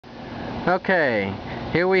Okay,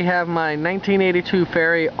 here we have my 1982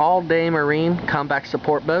 Fairey Allday Marine combat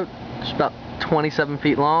support boat. It's about 27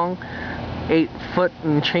 feet long, 8 foot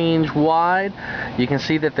and change wide. You can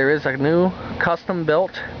see that there is a new custom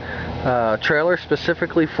built trailer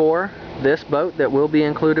specifically for this boat that will be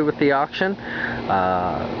included with the auction.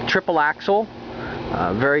 Triple axle,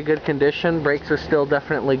 very good condition. Brakes are still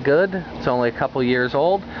definitely good. It's only a couple years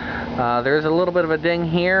old. There's a little bit of a ding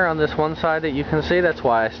here on this one side that you can see. That's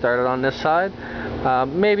why I started on this side.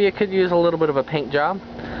 Maybe it could use a little bit of a paint job,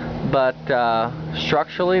 but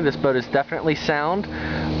structurally this boat is definitely sound.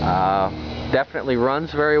 Definitely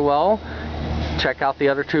runs very well. Check out the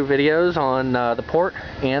other two videos on the port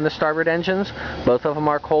and the starboard engines. Both of them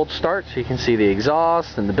are cold start, so you can see the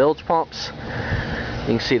exhaust and the bilge pumps.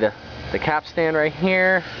 You can see the capstan right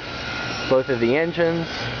here. Both of the engines.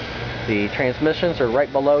 The transmissions are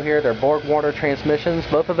right below here. They're Borg Warner transmissions.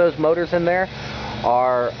 Both of those motors in there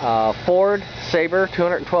are Ford Sabre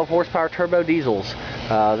 212 horsepower turbo diesels.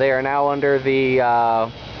 They are now under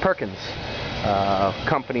the Perkins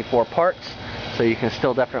company for parts, so you can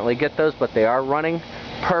still definitely get those, but they are running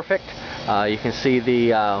perfect. You can see the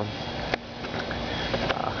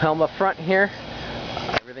helm up front here.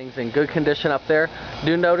 Everything's in good condition up there.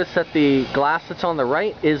 Do notice that the glass that's on the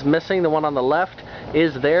right is missing. The one on the left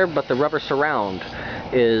is there, but the rubber surround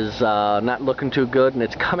is not looking too good, and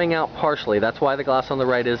it's coming out partially. That's why the glass on the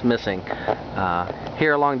right is missing.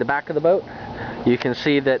 Here along the back of the boat, you can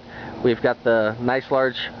see that we've got the nice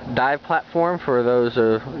large dive platform for those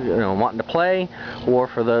wanting to play, or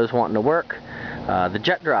for those wanting to work. The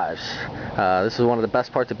jet drives. This is one of the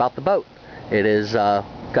best parts about the boat. It is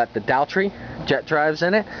got the Daltrey jet drives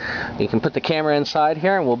in it. You can put the camera inside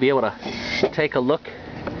here, and we'll be able to take a look,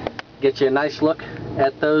 get you a nice look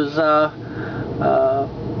at those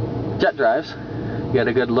jet drives. Get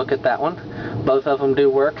a good look at that one. Both of them do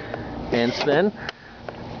work and spin.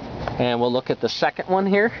 And we'll look at the second one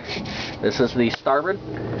here. This is the starboard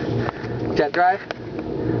jet drive.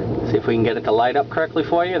 See if we can get it to light up correctly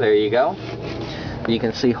for you. There you go. You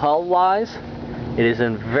can see hull wise, it is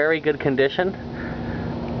in very good condition.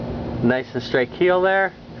 Nice and straight keel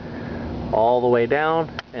there, all the way down,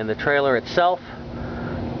 and the trailer itself,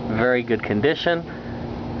 very good condition.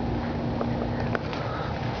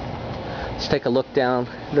 Let's take a look down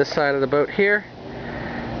this side of the boat here.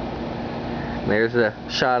 There's a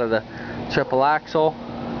shot of the triple axle.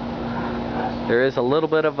 There is a little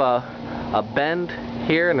bit of a bend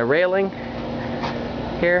here in the railing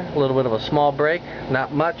here, a little bit of a small break,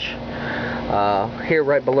 not much. Here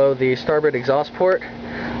right below the starboard exhaust port,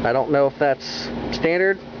 I don't know if that's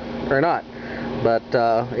standard or not, but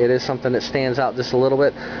it is something that stands out just a little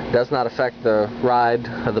bit. Does not affect the ride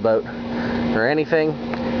of the boat or anything.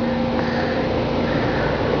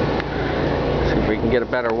 See if we can get a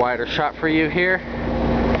better, wider shot for you here.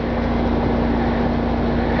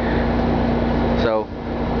 So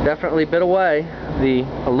definitely bit away. The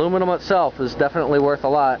aluminum itself is definitely worth a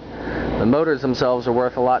lot. The motors themselves are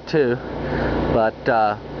worth a lot too, but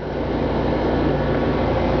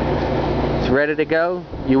it's ready to go.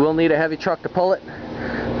 You will need a heavy truck to pull it.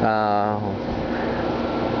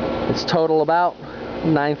 It's total about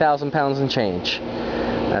 9,000 pounds and change.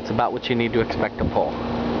 That's about what you need to expect to pull.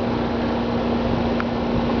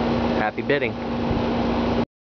 Happy bidding.